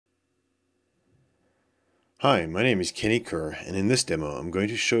Hi, my name is Kenny Kerr, and in this demo I'm going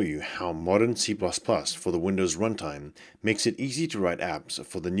to show you how modern C++ for the Windows Runtime makes it easy to write apps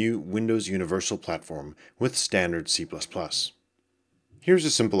for the new Windows Universal Platform with standard C++. Here's a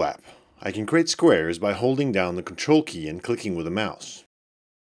simple app. I can create squares by holding down the Control key and clicking with a mouse.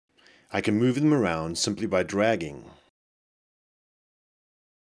 I can move them around simply by dragging.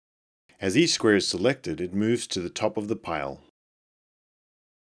 As each square is selected, it moves to the top of the pile.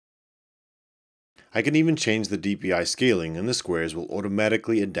 I can even change the DPI scaling, and the squares will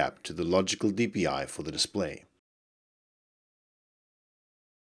automatically adapt to the logical DPI for the display.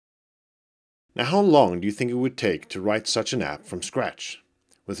 Now, how long do you think it would take to write such an app from scratch?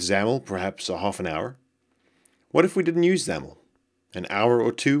 With XAML, perhaps a half an hour? What if we didn't use XAML? An hour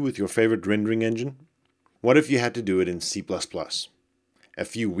or two with your favorite rendering engine? What if you had to do it in C++? A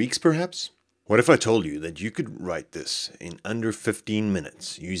few weeks, perhaps? What if I told you that you could write this in under 15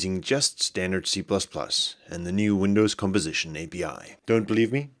 minutes using just standard C++ and the new Windows Composition API? Don't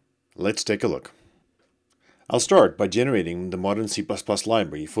believe me? Let's take a look. I'll start by generating the modern C++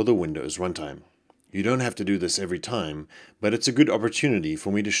 library for the Windows Runtime. You don't have to do this every time, but it's a good opportunity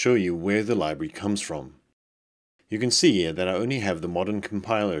for me to show you where the library comes from. You can see that I only have the modern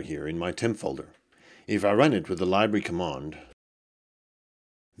compiler here in my temp folder. If I run it with the library command,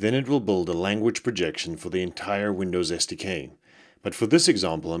 then it will build a language projection for the entire Windows SDK. But for this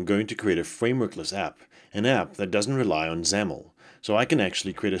example, I'm going to create a frameworkless app, an app that doesn't rely on XAML, so I can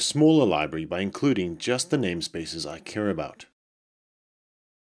actually create a smaller library by including just the namespaces I care about.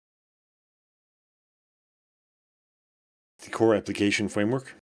 The core application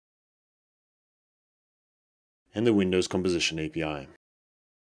framework and the Windows Composition API.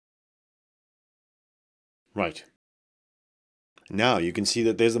 Right. Now you can see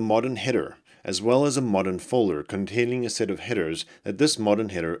that there's a modern header, as well as a modern folder containing a set of headers that this modern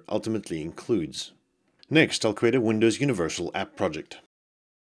header ultimately includes. Next, I'll create a Windows Universal app project.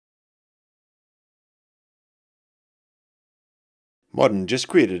 Modern just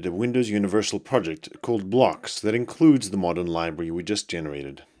created a Windows Universal project called Blocks that includes the modern library we just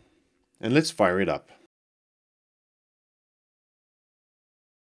generated. And let's fire it up.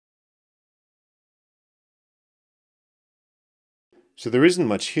 So there isn't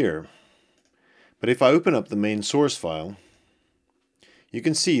much here, but if I open up the main source file, you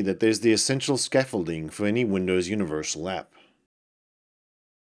can see that there's the essential scaffolding for any Windows Universal app.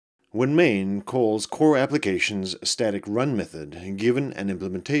 When main calls core application's static run method given an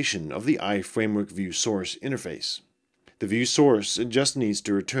implementation of the iframework view source interface. The view source just needs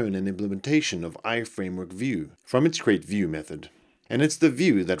to return an implementation of iframework view from its createView method, and it's the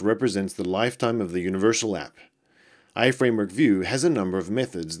view that represents the lifetime of the Universal app. iframework view has a number of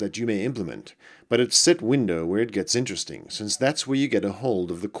methods that you may implement, but it's setWindow where it gets interesting, since that's where you get a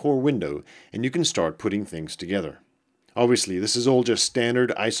hold of the core window and you can start putting things together. Obviously, this is all just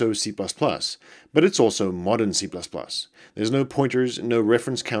standard ISO C++, but it's also modern C++. There's no pointers, no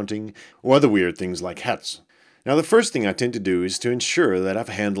reference counting, or other weird things like hats. Now, the first thing I tend to do is to ensure that I've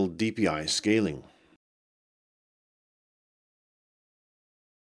handled DPI scaling.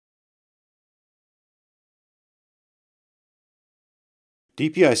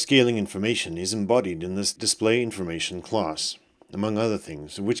 DPI scaling information is embodied in this display information class, among other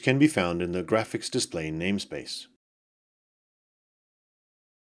things, which can be found in the graphics display namespace.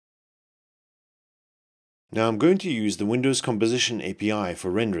 Now I'm going to use the Windows Composition API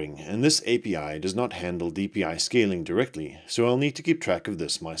for rendering, and this API does not handle DPI scaling directly, so I'll need to keep track of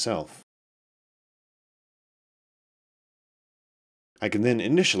this myself. I can then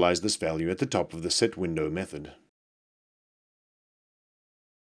initialize this value at the top of the setWindow method.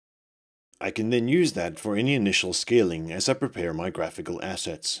 I can then use that for any initial scaling as I prepare my graphical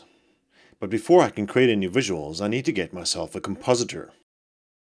assets. But before I can create any visuals, I need to get myself a compositor.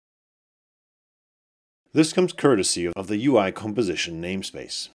 This comes courtesy of the UI Composition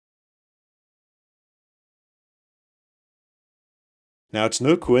namespace. Now, it's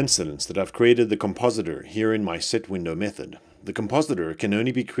no coincidence that I've created the compositor here in my setWindow method. The compositor can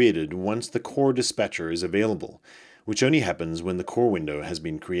only be created once the core dispatcher is available, which only happens when the core window has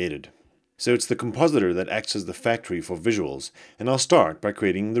been created. So it's the compositor that acts as the factory for visuals, and I'll start by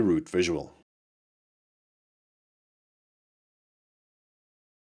creating the root visual.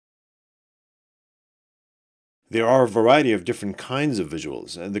 There are a variety of different kinds of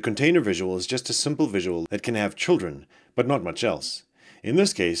visuals, and the container visual is just a simple visual that can have children, but not much else. In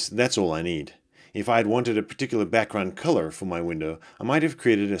this case, that's all I need. If I had wanted a particular background color for my window, I might have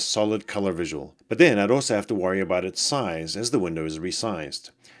created a solid color visual, but then I'd also have to worry about its size as the window is resized.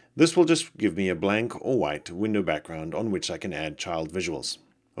 This will just give me a blank or white window background on which I can add child visuals.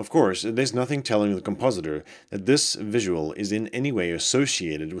 Of course, there's nothing telling the compositor that this visual is in any way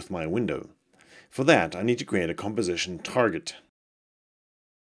associated with my window. For that, I need to create a composition target.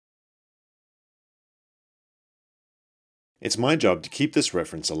 It's my job to keep this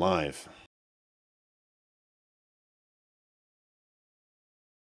reference alive.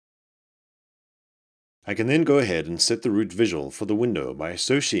 I can then go ahead and set the root visual for the window by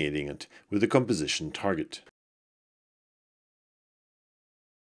associating it with the composition target.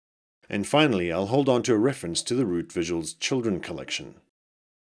 And finally, I'll hold on to a reference to the root visual's children collection.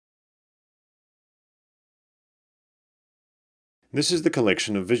 This is the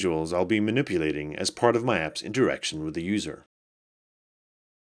collection of visuals I'll be manipulating as part of my app's interaction with the user.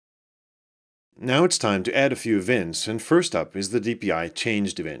 Now it's time to add a few events, and first up is the DPI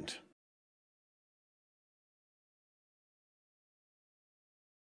changed event.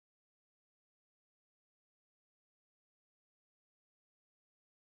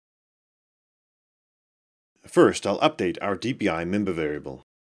 First, I'll update our DPI member variable.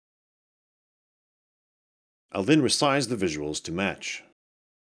 I'll then resize the visuals to match.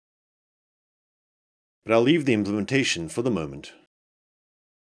 But I'll leave the implementation for the moment.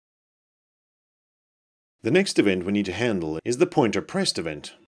 The next event we need to handle is the pointer pressed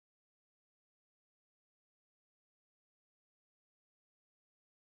event.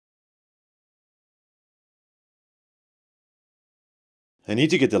 I need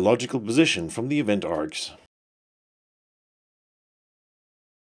to get the logical position from the event args.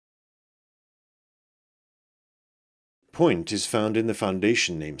 Point is found in the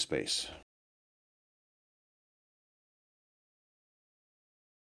foundation namespace.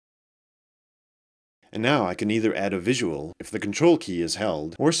 And now I can either add a visual if the control key is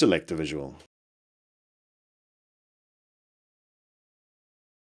held, or select a visual.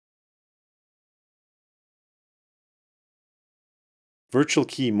 Virtual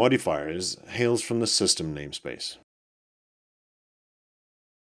key modifiers hails from the system namespace.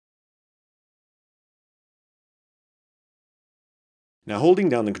 Now holding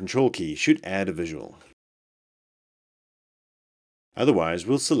down the control key should add a visual. Otherwise,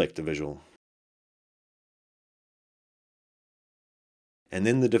 we'll select the visual. And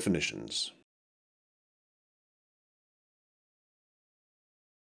then the definitions.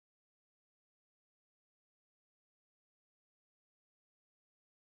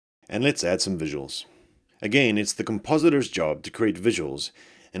 And let's add some visuals. Again, it's the compositor's job to create visuals,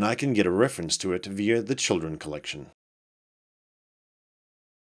 and I can get a reference to it via the children collection.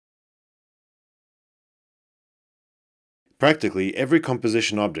 Practically, every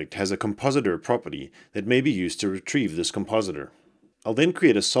composition object has a compositor property that may be used to retrieve this compositor. I'll then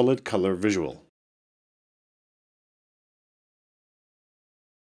create a solid color visual.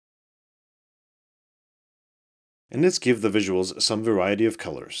 And let's give the visuals some variety of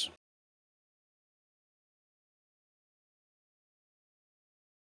colors.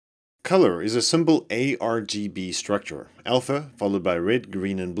 Color is a simple ARGB structure, alpha followed by red,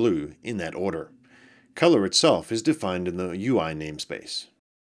 green, and blue, in that order. Color itself is defined in the UI namespace.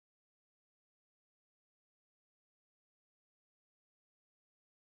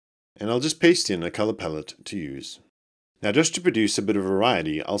 And I'll just paste in a color palette to use. Now just to produce a bit of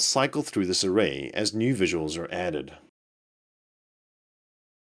variety, I'll cycle through this array as new visuals are added.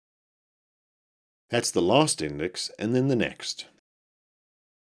 That's the last index, and then the next.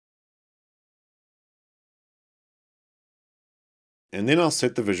 And then I'll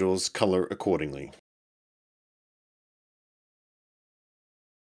set the visuals color accordingly.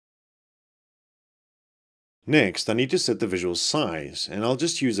 Next, I need to set the visual size, and I'll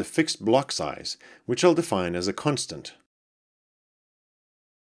just use a fixed block size, which I'll define as a constant.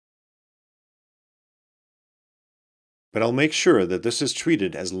 But I'll make sure that this is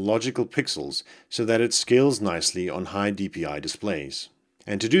treated as logical pixels so that it scales nicely on high DPI displays.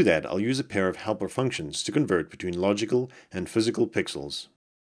 And to do that, I'll use a pair of helper functions to convert between logical and physical pixels.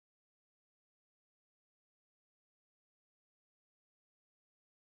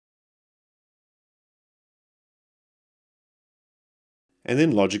 And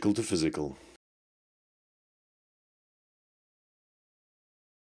then logical to physical.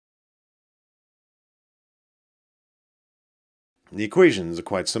 The equations are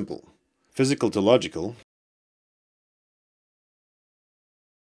quite simple. Physical to logical,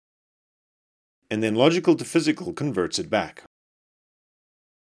 and then logical to physical converts it back.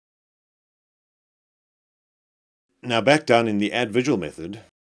 Now back down in the add visual method,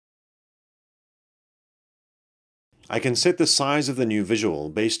 I can set the size of the new visual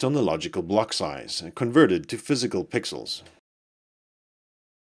based on the logical block size, converted to physical pixels.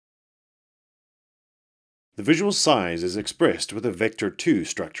 The visual size is expressed with a vector2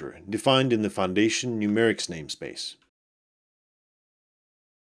 structure defined in the Foundation Numerics namespace.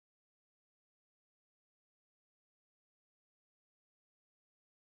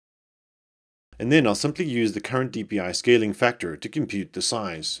 And then I'll simply use the current DPI scaling factor to compute the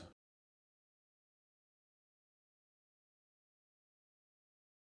size.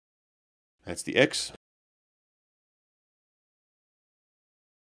 That's the X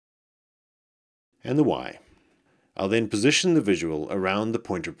and the Y. I'll then position the visual around the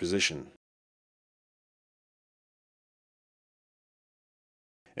pointer position.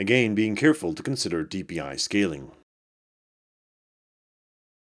 Again, being careful to consider DPI scaling.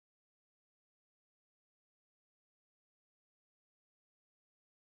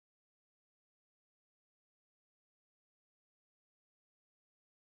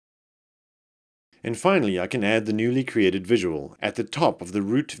 And finally, I can add the newly created visual at the top of the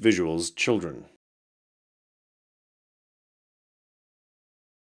root visual's children.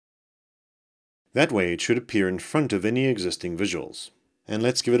 That way it should appear in front of any existing visuals. And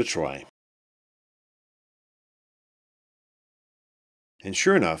let's give it a try. And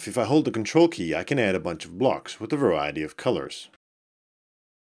sure enough, if I hold the Control key, I can add a bunch of blocks with a variety of colors.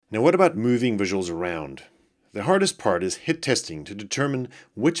 Now what about moving visuals around? The hardest part is hit testing to determine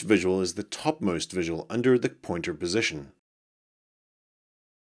which visual is the topmost visual under the pointer position.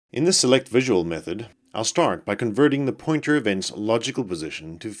 In the Select Visual method, I'll start by converting the pointer event's logical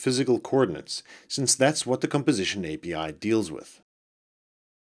position to physical coordinates, since that's what the Composition API deals with.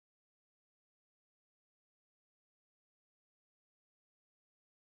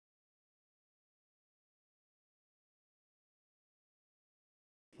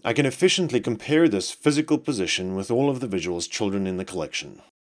 I can efficiently compare this physical position with all of the visual's children in the collection.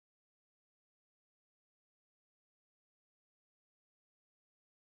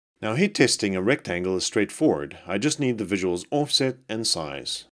 Now hit testing a rectangle is straightforward. I just need the visual's offset and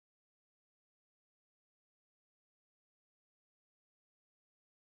size.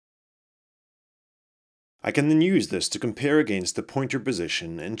 I can then use this to compare against the pointer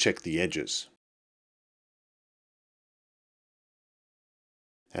position and check the edges.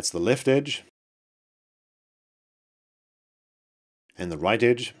 That's the left edge and the right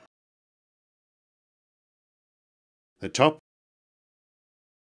edge, the top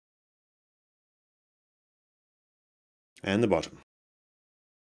and the bottom.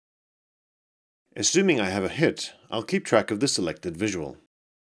 Assuming I have a hit, I'll keep track of the selected visual.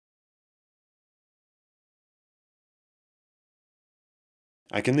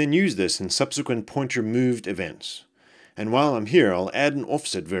 I can then use this in subsequent pointer moved events. And while I'm here, I'll add an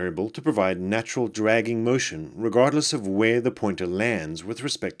offset variable to provide natural dragging motion regardless of where the pointer lands with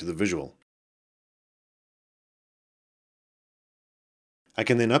respect to the visual. I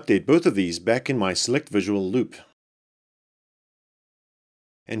can then update both of these back in my select visual loop.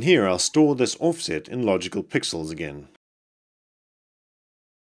 And here I'll store this offset in logical pixels again.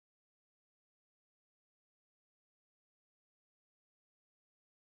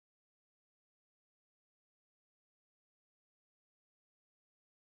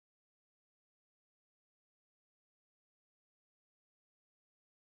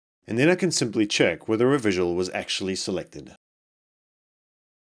 And then I can simply check whether a visual was actually selected.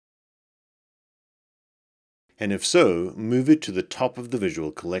 And if so, move it to the top of the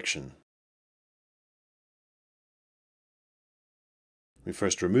visual collection. We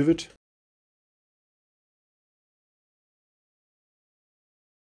first remove it,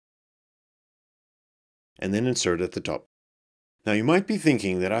 and then insert at the top. Now you might be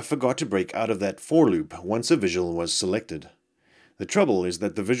thinking that I forgot to break out of that for loop once a visual was selected. The trouble is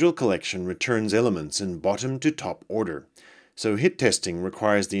that the visual collection returns elements in bottom to top order, so hit testing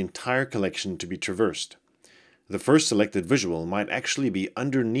requires the entire collection to be traversed. The first selected visual might actually be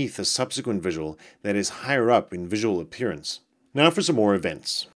underneath a subsequent visual that is higher up in visual appearance. Now for some more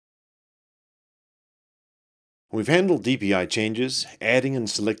events. We've handled DPI changes, adding and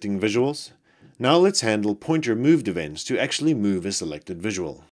selecting visuals. Now let's handle pointer moved events to actually move a selected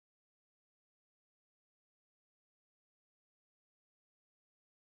visual.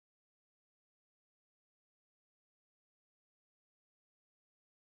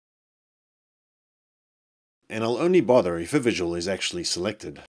 And I'll only bother if a visual is actually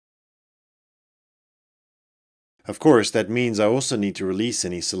selected. Of course, that means I also need to release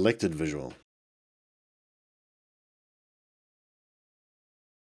any selected visual.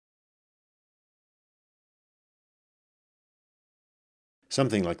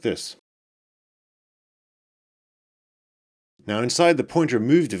 Something like this. Now inside the pointer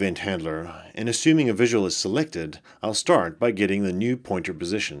moved event handler, and assuming a visual is selected, I'll start by getting the new pointer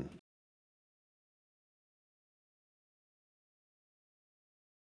position.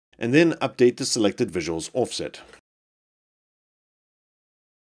 and then update the selected visual's offset.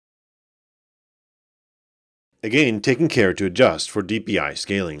 Again, taking care to adjust for DPI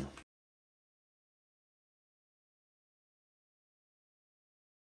scaling.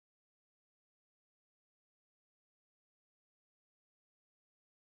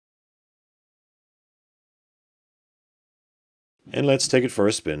 And let's take it for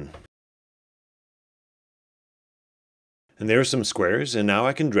a spin. And there are some squares, and now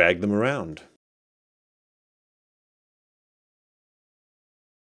I can drag them around.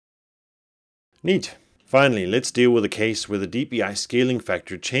 Neat. Finally, let's deal with a case where the DPI scaling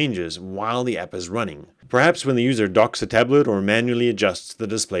factor changes while the app is running, perhaps when the user docks a tablet or manually adjusts the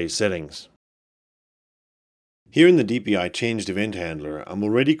display settings. Here in the DPI changed event handler, I'm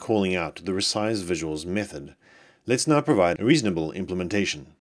already calling out the resize visuals method. Let's now provide a reasonable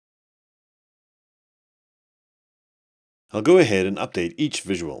implementation. I'll go ahead and update each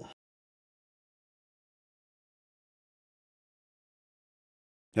visual.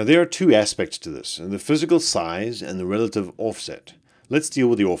 Now there are two aspects to this, the physical size and the relative offset. Let's deal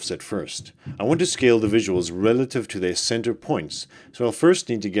with the offset first. I want to scale the visuals relative to their center points, so I'll first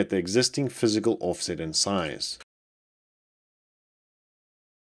need to get the existing physical offset and size.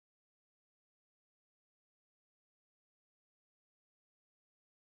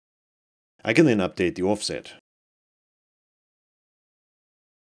 I can then update the offset.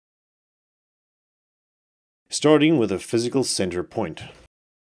 Starting with a physical center point.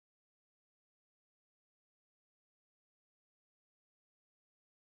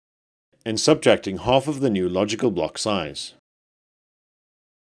 And subtracting half of the new logical block size.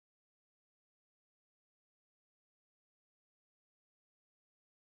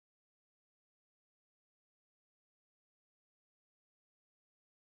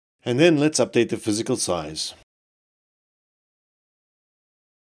 And then let's update the physical size.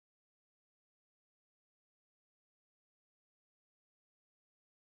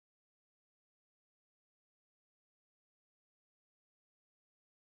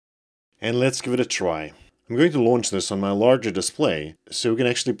 And let's give it a try. I'm going to launch this on my larger display so we can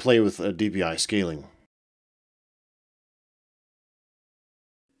actually play with DPI scaling.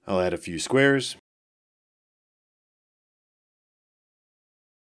 I'll add a few squares.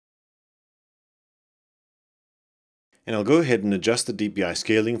 And I'll go ahead and adjust the DPI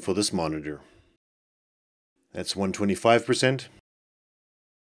scaling for this monitor. That's 125%,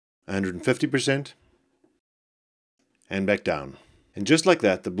 150%, and back down. And just like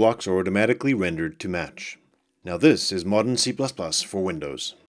that, the blocks are automatically rendered to match. Now this is modern C++ for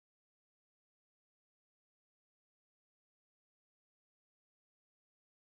Windows.